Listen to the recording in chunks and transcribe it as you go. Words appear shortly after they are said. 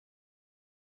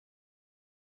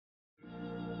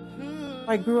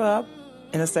I grew up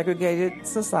in a segregated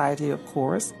society, of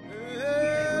course.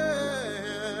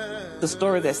 The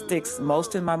story that sticks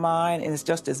most in my mind, and it's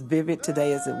just as vivid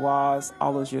today as it was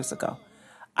all those years ago.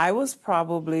 I was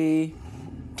probably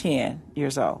 10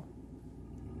 years old.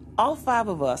 All 5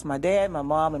 of us, my dad, my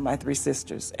mom, and my 3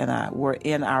 sisters, and I were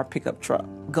in our pickup truck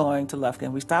going to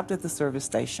Lufkin. We stopped at the service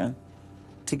station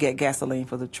to get gasoline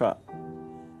for the truck.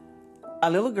 A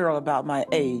little girl about my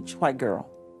age, white girl,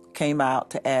 came out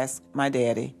to ask my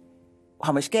daddy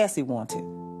how much gas he wanted.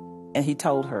 And he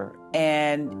told her.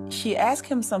 And she asked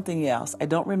him something else. I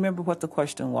don't remember what the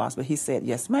question was, but he said,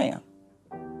 "Yes, ma'am."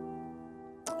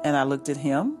 And I looked at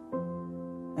him,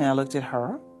 and I looked at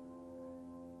her,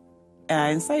 and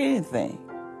I didn't say anything.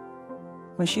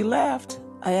 When she left,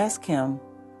 I asked him,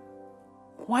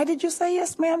 "Why did you say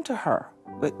yes, ma'am," to her,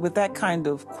 with that kind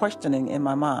of questioning in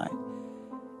my mind?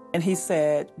 And he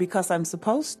said, "Because I'm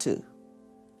supposed to."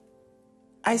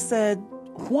 I said,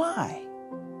 "Why?"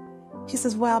 He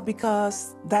says, "Well,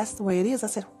 because that's the way it is." I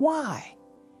said, "Why?"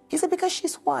 He said, "Because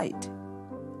she's white."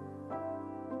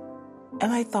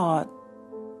 And I thought,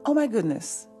 oh my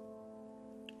goodness,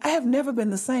 I have never been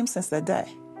the same since that day.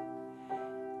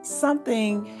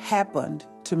 Something happened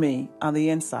to me on the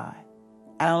inside.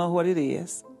 I don't know what it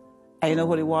is. I didn't know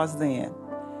what it was then.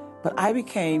 But I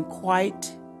became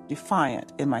quite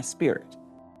defiant in my spirit.